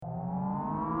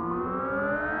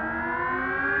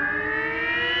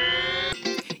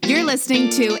listening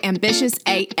to Ambitious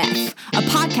AF, a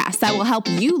podcast that will help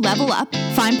you level up,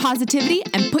 find positivity,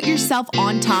 and put yourself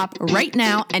on top right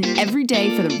now and every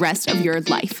day for the rest of your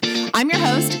life. I'm your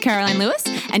host, Caroline Lewis,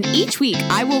 and each week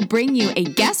I will bring you a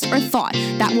guest or thought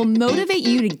that will motivate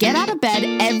you to get out of bed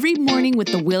every morning with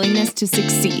the willingness to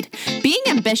succeed. Being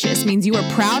ambitious means you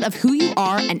are proud of who you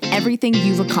are and everything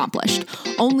you've accomplished.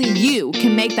 Only you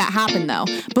can make that happen, though.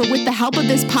 But with the help of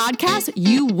this podcast,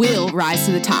 you will rise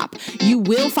to the top. You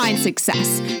will find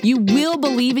success. You will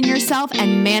believe in yourself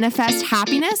and manifest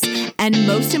happiness. And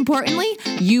most importantly,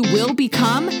 you will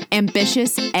become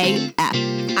ambitious AF.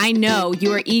 I know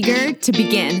you are eager to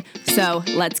begin, so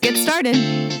let's get started.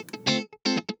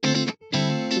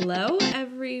 Hello,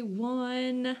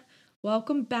 everyone.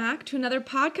 Welcome back to another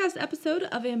podcast episode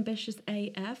of Ambitious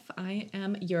AF. I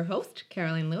am your host,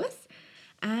 Caroline Lewis,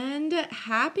 and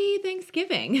happy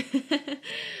Thanksgiving.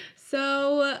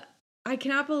 So I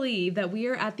cannot believe that we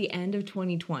are at the end of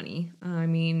 2020. I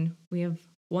mean, we have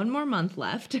one more month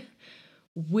left,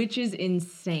 which is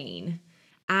insane.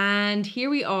 And here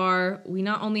we are. We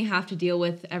not only have to deal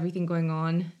with everything going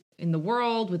on in the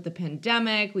world with the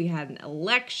pandemic, we had an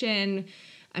election.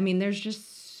 I mean, there's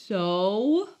just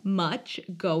so much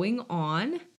going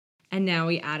on. And now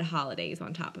we add holidays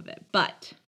on top of it.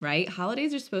 But, right,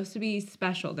 holidays are supposed to be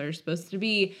special. They're supposed to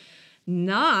be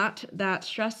not that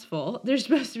stressful. They're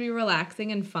supposed to be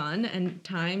relaxing and fun and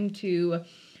time to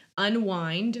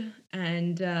unwind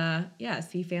and,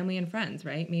 see family and friends,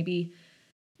 right? Maybe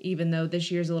even though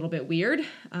this year's a little bit weird,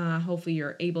 hopefully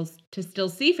you're able to still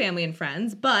see family and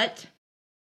friends, but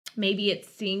maybe it's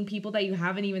seeing people that you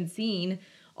haven't even seen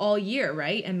all year,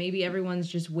 right? And maybe everyone's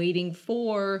just waiting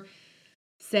for,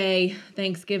 say,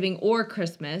 Thanksgiving or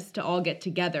Christmas to all get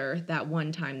together that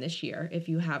one time this year. If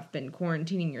you have been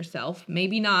quarantining yourself,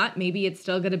 maybe not. Maybe it's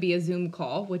still going to be a Zoom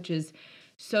call, which is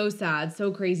so sad,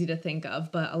 so crazy to think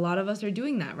of. But a lot of us are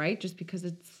doing that, right? Just because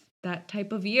it's that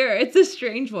type of year. It's a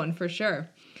strange one for sure.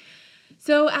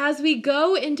 So as we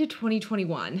go into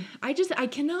 2021, I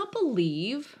cannot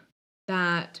believe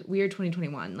that we are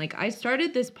 2021. Like, I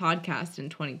started this podcast in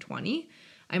 2020.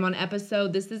 I'm on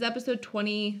this is episode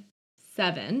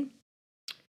 27.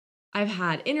 I've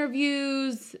had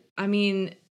interviews. I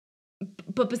mean,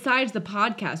 but besides the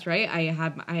podcast, right?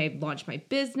 I launched my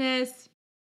business.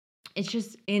 It's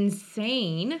just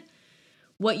insane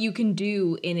what you can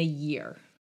do in a year,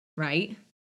 right?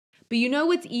 But you know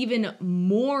what's even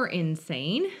more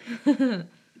insane?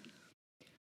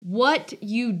 What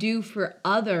you do for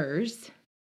others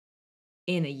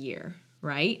in a year,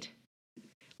 right?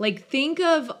 Like, think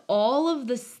of all of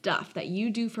the stuff that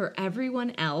you do for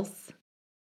everyone else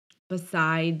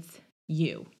besides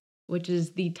you, which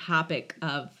is the topic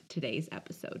of today's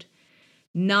episode.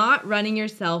 Not running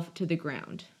yourself to the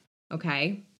ground,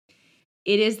 okay?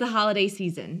 It is the holiday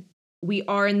season. We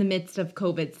are in the midst of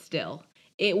COVID still.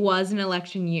 It was an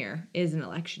election year, is an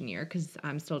election year, because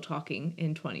I'm still talking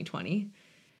in 2020,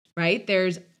 right?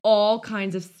 There's all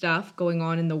kinds of stuff going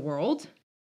on in the world,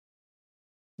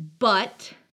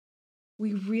 but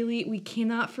we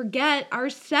cannot forget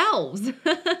ourselves.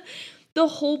 The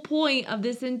whole point of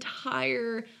this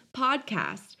entire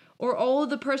podcast, or all of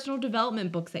the personal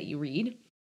development books that you read,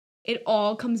 it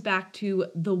all comes back to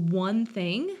the one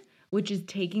thing, which is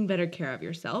taking better care of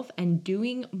yourself and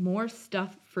doing more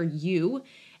stuff for you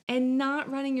and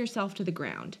not running yourself to the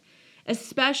ground,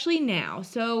 especially now.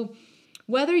 So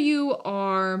whether you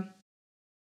have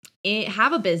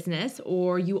a business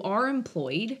or you are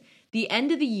employed, the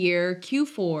end of the year,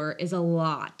 Q4, is a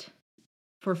lot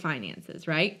for finances,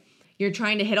 right? You're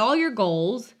trying to hit all your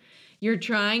goals. You're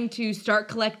trying to start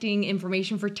collecting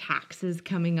information for taxes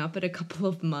coming up in a couple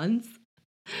of months.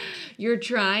 You're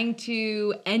trying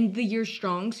to end the year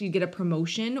strong so you get a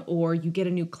promotion or you get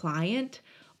a new client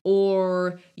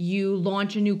or you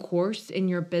launch a new course in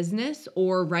your business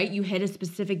or, right, you hit a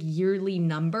specific yearly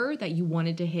number that you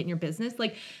wanted to hit in your business.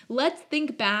 Like, let's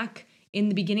think back in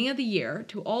the beginning of the year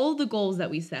to all the goals that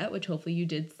we set, which hopefully you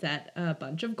did set a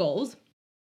bunch of goals.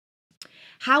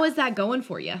 How is that going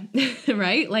for you,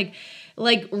 right? Like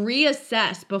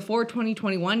reassess before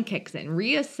 2021 kicks in,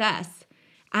 reassess.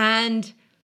 And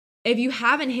if you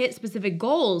haven't hit specific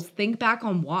goals, think back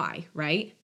on why,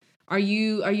 right? Are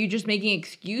you just making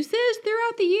excuses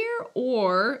throughout the year?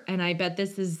 Or, and I bet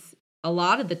this is a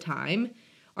lot of the time,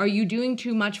 are you doing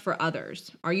too much for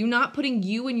others? Are you not putting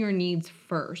you and your needs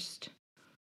first?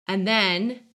 And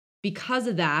then because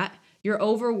of that, you're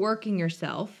overworking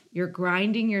yourself, you're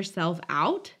grinding yourself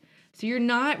out. So you're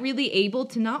not really able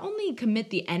to not only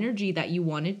commit the energy that you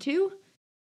wanted to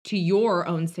your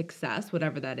own success,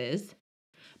 whatever that is,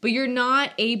 but you're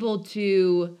not able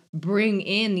to bring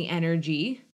in the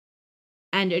energy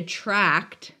and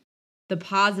attract the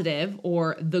positive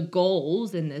or the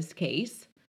goals in this case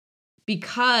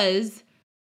because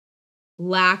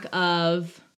lack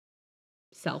of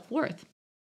self-worth,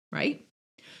 right?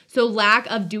 So lack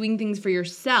of doing things for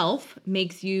yourself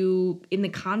makes you in the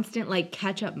constant like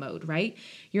catch-up mode, right?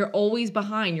 You're always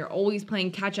behind. You're always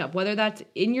playing catch-up, whether that's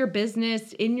in your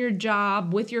business, in your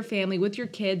job, with your family, with your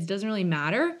kids, doesn't really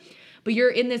matter. But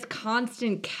you're in this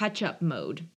constant catch-up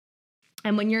mode.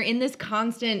 And when you're in this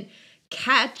constant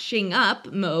catching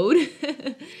up mode,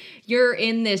 you're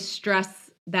in this stress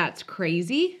that's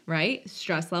crazy, right?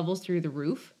 Stress levels through the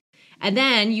roof. And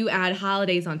then you add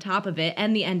holidays on top of it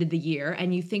and the end of the year,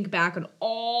 and you think back on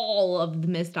all of the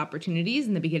missed opportunities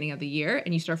in the beginning of the year,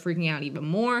 and you start freaking out even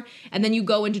more. And then you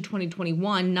go into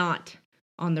 2021 not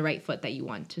on the right foot that you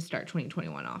want to start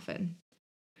 2021 off in,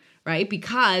 right?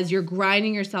 Because you're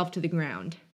grinding yourself to the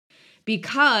ground.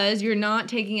 Because you're not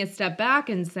taking a step back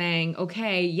and saying,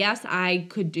 okay, yes, I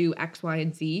could do X, Y,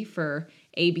 and Z for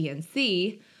A, B, and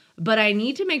C, but I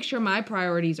need to make sure my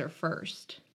priorities are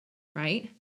first, right?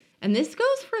 And this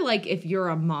goes for like if you're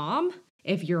a mom,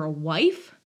 if you're a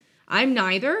wife. I'm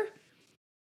neither.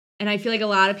 And I feel like a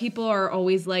lot of people are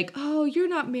always like, oh, you're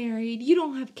not married. You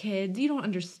don't have kids. You don't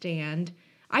understand.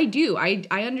 I do. I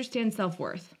understand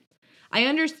self-worth. I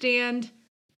understand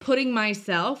putting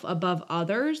myself above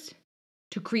others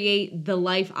to create the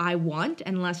life I want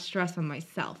and less stress on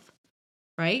myself,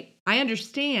 right? I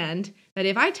understand that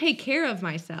if I take care of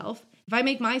myself, if I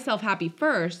make myself happy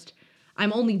first,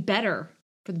 I'm only better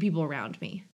for the people around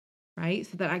me, right?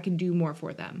 So that I can do more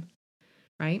for them,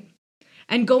 right?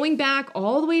 And going back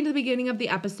all the way to the beginning of the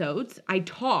episodes, I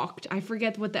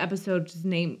forget what the episode's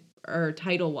name or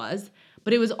title was,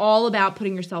 but it was all about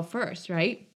putting yourself first,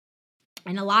 right?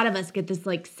 And a lot of us get this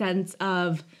like sense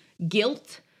of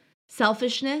guilt,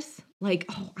 selfishness, like,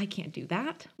 oh, I can't do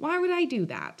that. Why would I do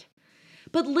that?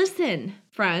 But listen,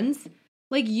 friends,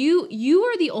 like you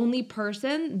are the only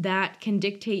person that can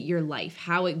dictate your life,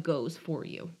 how it goes for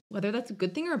you, whether that's a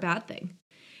good thing or a bad thing.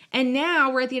 And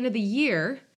now we're at the end of the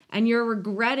year and you're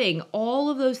regretting all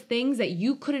of those things that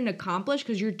you couldn't accomplish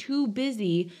because you're too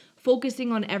busy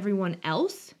focusing on everyone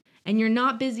else and you're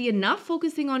not busy enough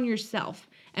focusing on yourself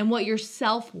and what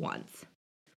yourself wants.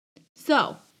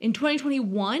 So in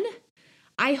 2021,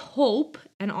 I hope,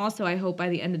 and also I hope by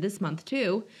the end of this month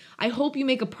too, I hope you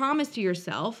make a promise to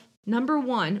yourself. Number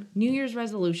one, New Year's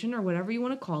resolution or whatever you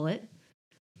want to call it.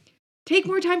 Take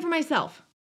more time for myself.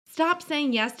 Stop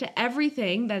saying yes to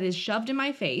everything that is shoved in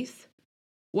my face,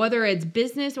 whether it's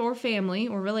business or family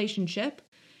or relationship,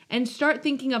 and start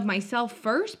thinking of myself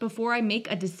first before I make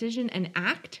a decision and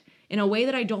act in a way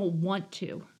that I don't want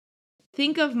to.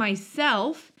 Think of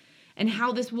myself and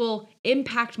how this will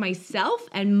impact myself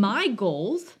and my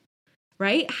goals,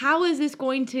 right? How is this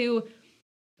going to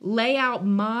lay out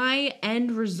my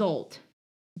end result,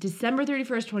 December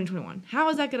 31st, 2021? How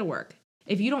is that going to work?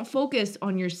 If you don't focus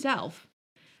on yourself,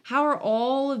 how are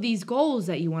all of these goals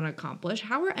that you want to accomplish,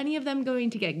 how are any of them going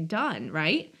to get done,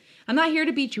 right? I'm not here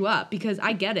to beat you up because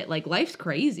I get it. Like life's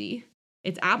crazy.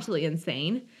 It's absolutely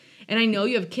insane. And I know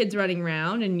you have kids running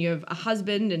around and you have a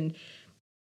husband and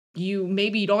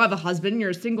maybe you don't have a husband, you're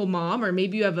a single mom, or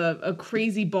maybe you have a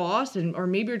crazy boss, or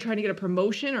maybe you're trying to get a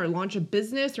promotion or launch a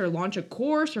business or launch a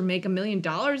course or make $1 million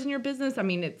in your business. I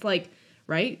mean, it's like,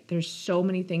 right? There's so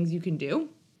many things you can do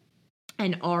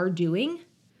and are doing.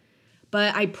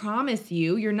 But I promise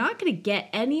you, you're not going to get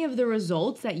any of the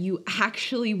results that you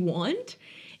actually want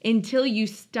until you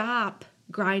stop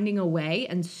grinding away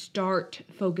and start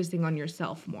focusing on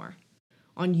yourself more,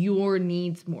 on your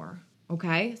needs more.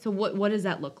 Okay, so what does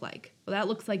that look like? Well, that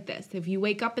looks like this. If you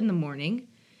wake up in the morning,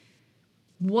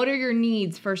 what are your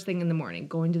needs first thing in the morning?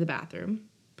 Going to the bathroom,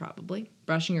 probably.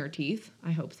 Brushing your teeth,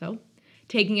 I hope so.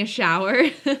 Taking a shower,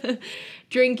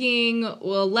 drinking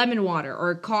lemon water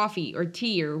or coffee or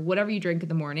tea or whatever you drink in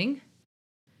the morning.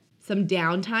 Some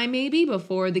downtime maybe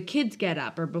before the kids get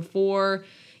up or before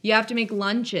you have to make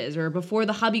lunches or before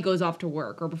the hubby goes off to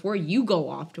work or before you go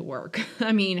off to work.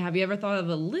 I mean, have you ever thought of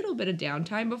a little bit of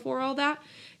downtime before all that?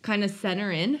 Kind of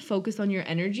center in, focus on your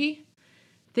energy.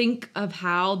 Think of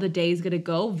how the day's going to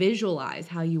go. Visualize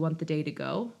how you want the day to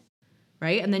go,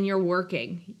 right? And then you're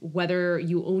working. Whether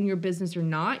you own your business or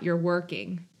not, you're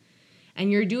working.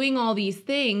 And you're doing all these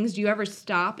things. Do you ever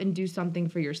stop and do something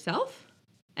for yourself?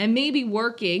 And maybe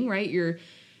working, right?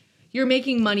 You're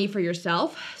making money for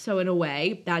yourself. So in a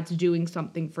way, that's doing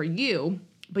something for you.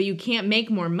 But you can't make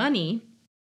more money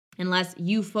unless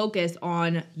you focus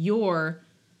on your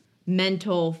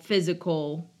mental,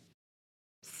 physical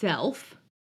self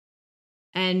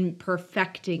and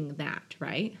perfecting that,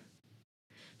 right?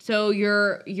 So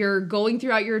you're going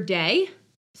throughout your day.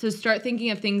 So start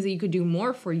thinking of things that you could do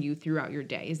more for you throughout your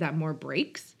day. Is that more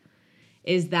breaks?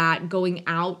 Is that going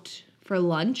out for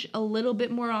lunch a little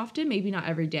bit more often? Maybe not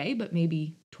every day, but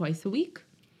maybe twice a week.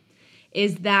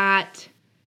 Is that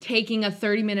taking a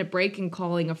 30-minute break and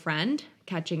calling a friend,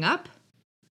 catching up?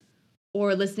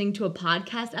 Or listening to a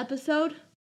podcast episode?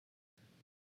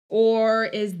 Or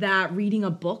is that reading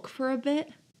a book for a bit?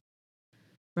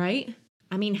 Right?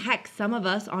 I mean, heck, some of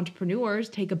us entrepreneurs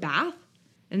take a bath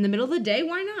in the middle of the day.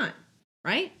 Why not?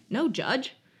 Right? No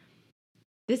judge.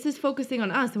 This is focusing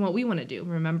on us and what we want to do,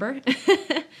 remember?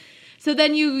 So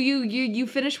then you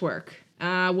finish work.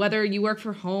 Whether you work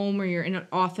from home or you're in an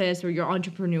office or you're an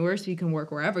entrepreneur, so you can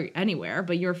work wherever, anywhere,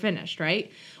 but you're finished,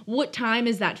 right? What time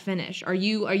is that finish? Are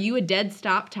you a dead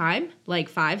stop time, like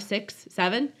 5, 6,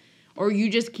 7? Or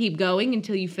you just keep going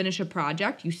until you finish a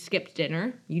project, you skip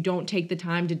dinner, you don't take the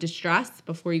time to distress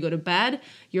before you go to bed,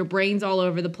 your brain's all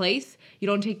over the place, you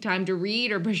don't take time to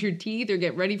read or brush your teeth or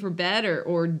get ready for bed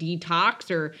or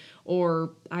detox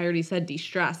or I already said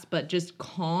de-stress, but just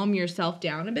calm yourself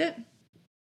down a bit,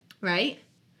 right?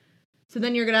 So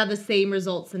then you're going to have the same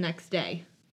results the next day.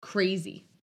 Crazy,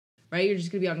 right? You're just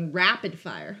going to be on rapid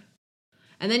fire.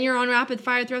 And then you're on rapid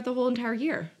fire throughout the whole entire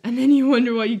year. And then you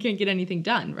wonder why you can't get anything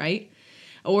done, right?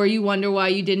 Or you wonder why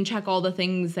you didn't check all the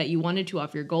things that you wanted to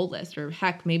off your goal list. Or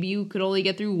heck, maybe you could only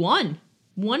get through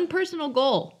one personal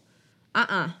goal.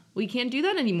 We can't do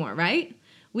that anymore, right?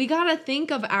 We got to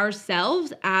think of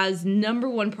ourselves as number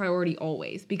one priority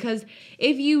always. Because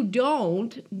if you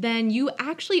don't, then you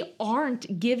actually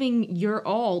aren't giving your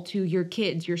all to your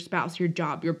kids, your spouse, your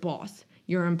job, your boss,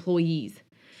 your employees,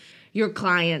 your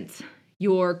clients,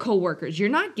 your coworkers. You're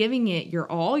not giving it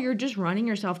your all. You're just running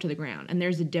yourself to the ground. And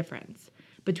there's a difference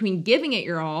between giving it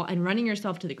your all and running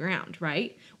yourself to the ground,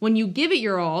 right? When you give it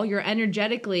your all, you're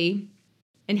energetically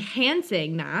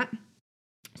enhancing that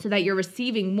so that you're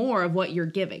receiving more of what you're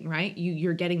giving, right?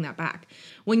 You're getting that back.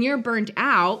 When you're burnt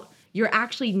out, you're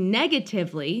actually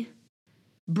negatively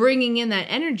bringing in that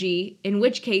energy, in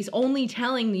which case only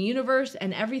telling the universe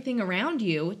and everything around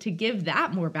you to give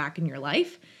that more back in your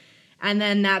life. And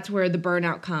then that's where the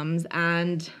burnout comes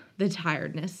and the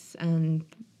tiredness and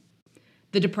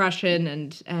the depression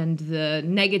and the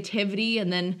negativity.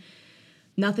 And then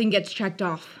nothing gets checked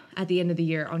off at the end of the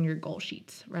year on your goal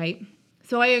sheets, right?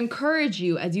 So I encourage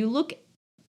you as you look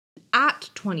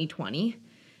at 2020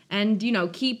 and,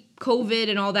 keep COVID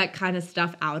and all that kind of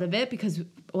stuff out of it, because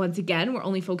once again, we're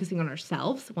only focusing on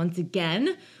ourselves. Once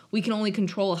again, we can only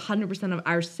control 100% of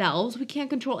ourselves. We can't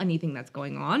control anything that's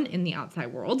going on in the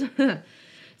outside world.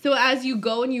 So as you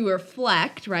go and you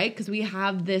reflect, right, because we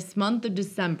have this month of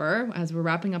December, as we're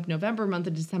wrapping up November, month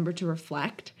of December to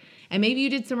reflect. And maybe you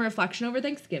did some reflection over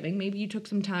Thanksgiving. Maybe you took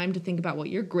some time to think about what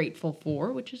you're grateful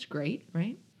for, which is great,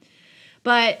 right?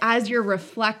 But as you're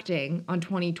reflecting on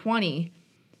 2020,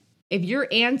 if your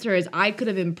answer is, I could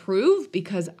have improved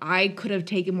because I could have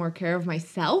taken more care of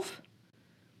myself,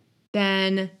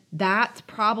 then that's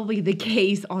probably the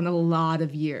case on a lot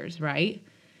of years, right?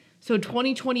 So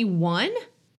 2021,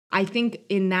 I think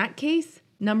in that case,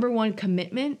 number one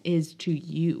commitment is to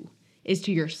you, is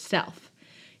to yourself.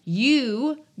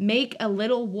 You make a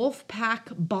little wolf pack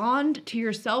bond to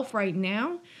yourself right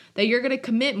now that you're going to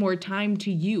commit more time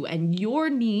to you and your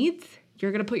needs.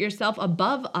 You're going to put yourself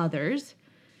above others.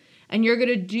 And you're going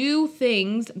to do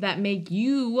things that make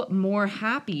you more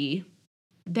happy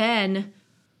than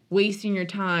wasting your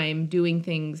time doing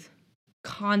things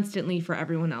constantly for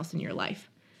everyone else in your life.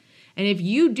 And if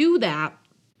you do that,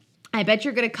 I bet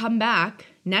you're going to come back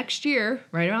next year,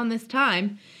 right around this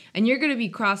time, and you're going to be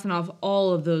crossing off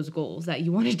all of those goals that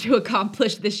you wanted to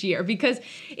accomplish this year, because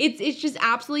it's just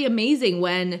absolutely amazing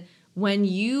when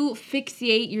you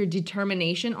fixate your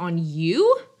determination on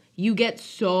you get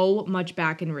so much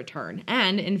back in return.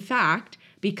 And in fact,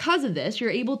 because of this, you're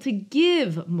able to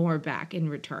give more back in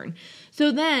return.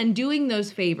 So then doing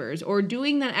those favors or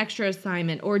doing that extra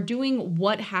assignment or doing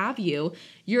what have you,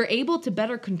 you're able to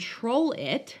better control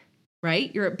it,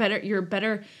 right? You're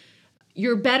better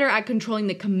at controlling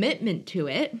the commitment to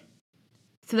it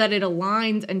so that it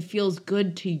aligns and feels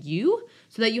good to you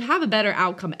so that you have a better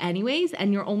outcome anyways,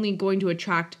 and you're only going to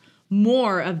attract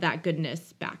more of that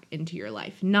goodness back into your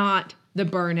life, not the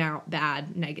burnout,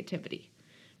 bad negativity,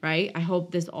 right? I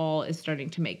hope this all is starting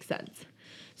to make sense.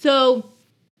 So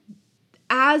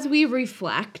as we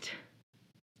reflect,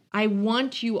 I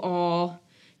want you all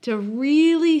to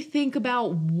really think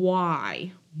about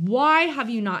why. Why have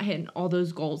you not hit all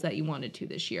those goals that you wanted to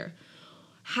this year?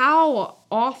 How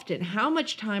often, how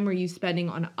much time are you spending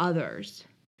on others?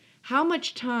 How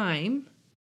much time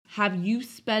have you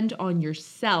spent on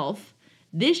yourself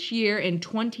this year in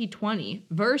 2020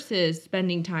 versus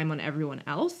spending time on everyone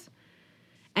else?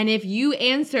 And if you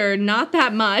answer not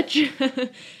that much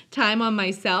time on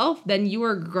myself, then you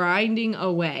are grinding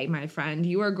away, my friend.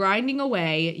 You are grinding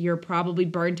away. You're probably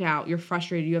burnt out. You're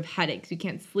frustrated. You have headaches. You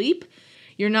can't sleep.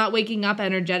 You're not waking up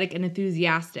energetic and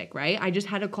enthusiastic, right? I just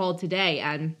had a call today,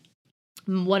 and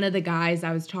one of the guys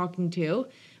I was talking to,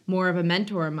 more of a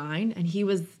mentor of mine, and he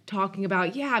was talking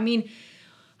about,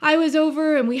 I was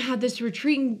over and we had this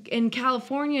retreat in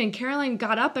California, and Caroline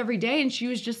got up every day and she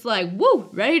was just like, woo,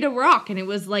 ready to rock. And it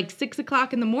was like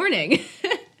 6:00 in the morning.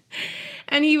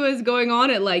 And he was going on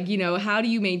at like, how do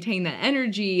you maintain that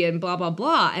energy and blah, blah,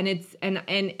 blah. And it's, and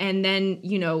then,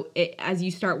 as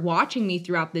you start watching me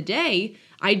throughout the day,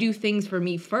 I do things for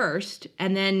me first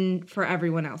and then for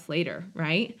everyone else later,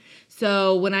 right?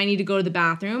 So when I need to go to the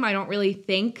bathroom, I don't really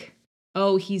think,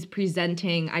 oh, he's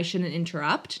presenting, I shouldn't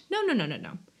interrupt. No.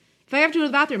 If I have to go to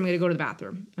the bathroom, I'm going to go to the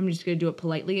bathroom. I'm just going to do it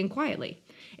politely and quietly.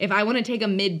 If I want to take a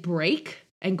mid-break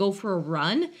and go for a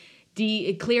run,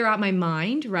 clear out my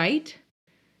mind, right?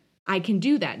 I can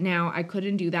do that. Now, I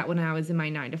couldn't do that when I was in my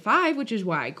 9 to 5, which is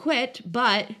why I quit,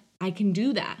 but I can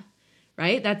do that,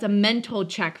 right? That's a mental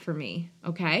check for me,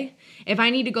 okay? If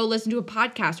I need to go listen to a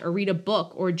podcast or read a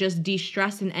book or just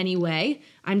de-stress in any way,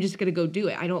 I'm just going to go do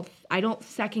it. I don't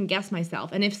second guess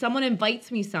myself. And if someone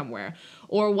invites me somewhere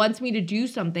or wants me to do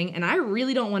something and I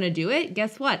really don't want to do it,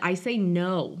 guess what? I say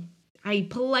no. I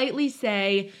politely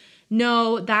say,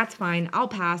 no, that's fine. I'll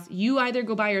pass. You either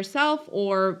go by yourself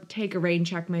or take a rain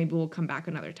check. Maybe we'll come back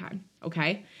another time,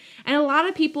 okay? And a lot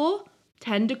of people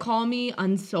tend to call me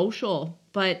unsocial,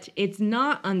 but it's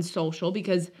not unsocial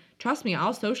because trust me,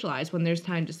 I'll socialize when there's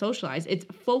time to socialize. It's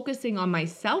focusing on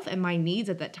myself and my needs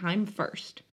at that time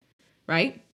first,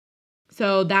 right?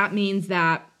 So that means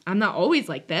that I'm not always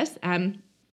like this.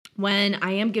 When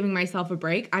I am giving myself a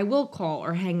break, I will call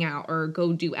or hang out or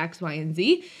go do X, Y, and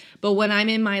Z. But when I'm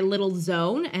in my little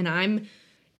zone and I'm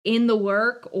in the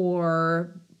work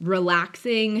or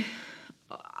relaxing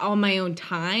on my own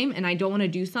time and I don't want to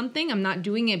do something, I'm not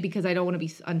doing it because I don't want to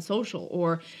be unsocial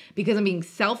or because I'm being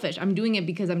selfish. I'm doing it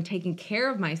because I'm taking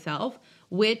care of myself,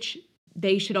 which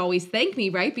they should always thank me,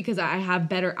 right? Because I have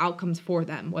better outcomes for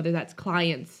them, whether that's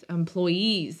clients,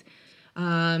 employees,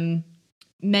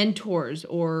 mentors,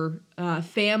 or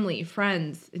family,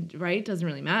 friends, right? It doesn't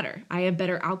really matter. I have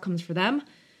better outcomes for them.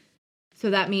 So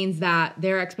that means that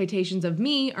their expectations of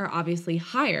me are obviously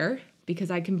higher because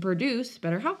I can produce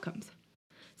better outcomes.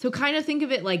 So kind of think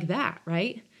of it like that,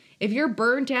 right? If you're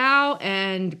burnt out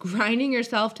and grinding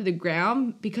yourself to the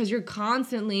ground because you're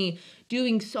constantly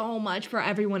doing so much for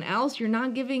everyone else, you're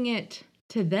not giving it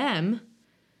to them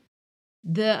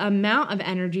the amount of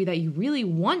energy that you really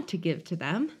want to give to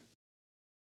them.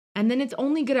 And then it's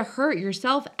only going to hurt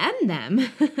yourself and them.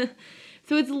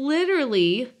 So it's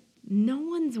literally no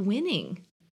one's winning.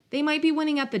 They might be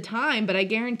winning at the time, but I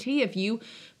guarantee if you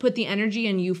put the energy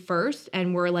in you first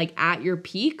and were like at your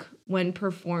peak when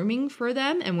performing for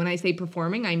them, and when I say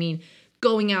performing, I mean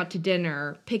going out to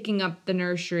dinner, picking up the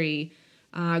nursery,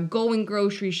 going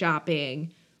grocery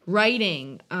shopping,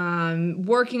 writing,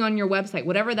 working on your website,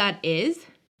 whatever that is,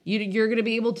 you're going to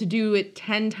be able to do it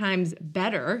 10 times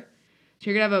better. So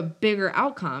you're going to have a bigger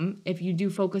outcome if you do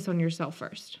focus on yourself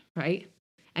first, right?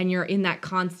 And you're in that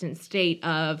constant state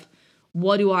of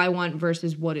what do I want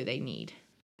versus what do they need?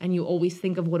 And you always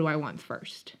think of what do I want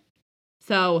first.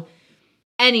 So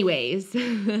anyways,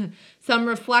 some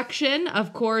reflection.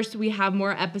 Of course, we have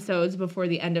more episodes before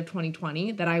the end of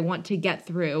 2020 that I want to get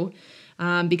through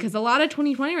because a lot of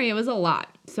 2020, right, it was a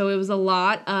lot. So it was a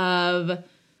lot of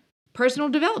personal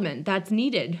development that's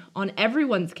needed on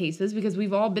everyone's cases because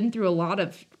we've all been through a lot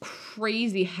of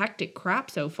crazy, hectic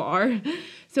crap so far.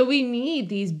 So we need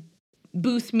these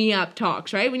boost me up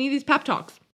talks, right? We need these pep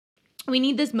talks. We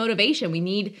need this motivation. We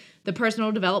need the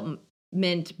personal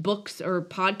development books or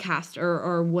podcasts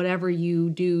or whatever you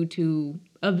do to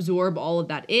absorb all of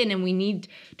that in. And we need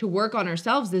to work on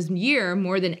ourselves this year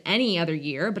more than any other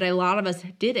year. But a lot of us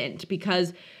didn't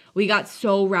because we got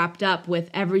so wrapped up with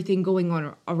everything going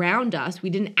on around us. We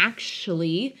didn't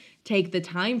actually take the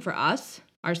time for us,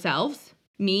 ourselves,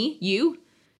 me, you.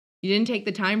 You didn't take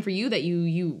the time for you that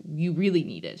you really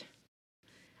needed.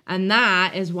 And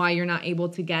that is why you're not able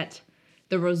to get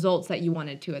the results that you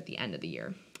wanted to at the end of the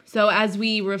year. So as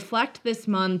we reflect this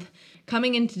month,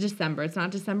 coming into December, it's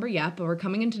not December yet, but we're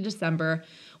coming into December,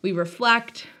 we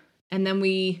reflect and then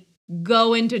we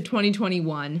go into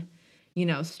 2021.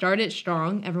 Start it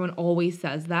strong. Everyone always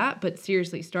says that, but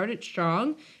seriously, start it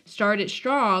strong. Start it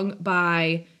strong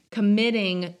by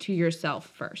committing to yourself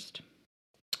first.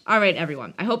 All right,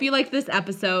 everyone. I hope you liked this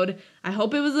episode. I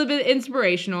hope it was a bit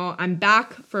inspirational. I'm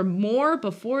back for more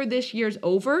before this year's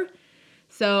over.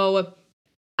 So,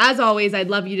 as always, I'd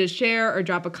love you to share or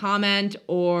drop a comment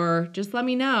or just let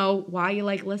me know why you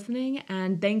like listening.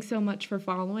 And thanks so much for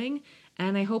following.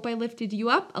 And I hope I lifted you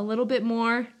up a little bit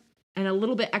more and a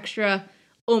little bit extra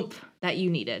oomph that you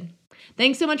needed.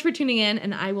 Thanks so much for tuning in,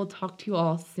 and I will talk to you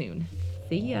all soon.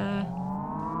 See ya.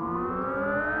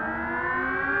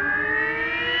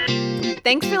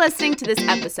 Thanks for listening to this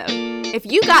episode. If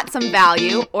you got some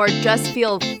value or just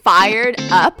feel fired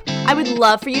up, I would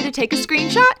love for you to take a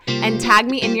screenshot and tag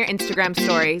me in your Instagram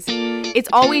stories. It's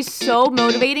always so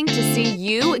motivating to see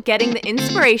you getting the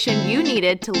inspiration you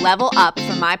needed to level up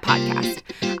for my podcast.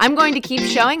 I'm going to keep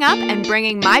showing up and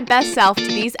bringing my best self to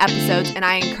these episodes, and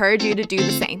I encourage you to do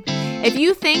the same. If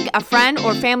you think a friend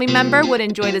or family member would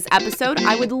enjoy this episode,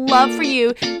 I would love for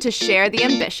you to share the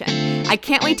ambition. I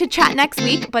can't wait to chat next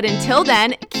week, but until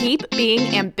then, keep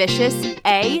being ambitious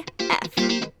AF.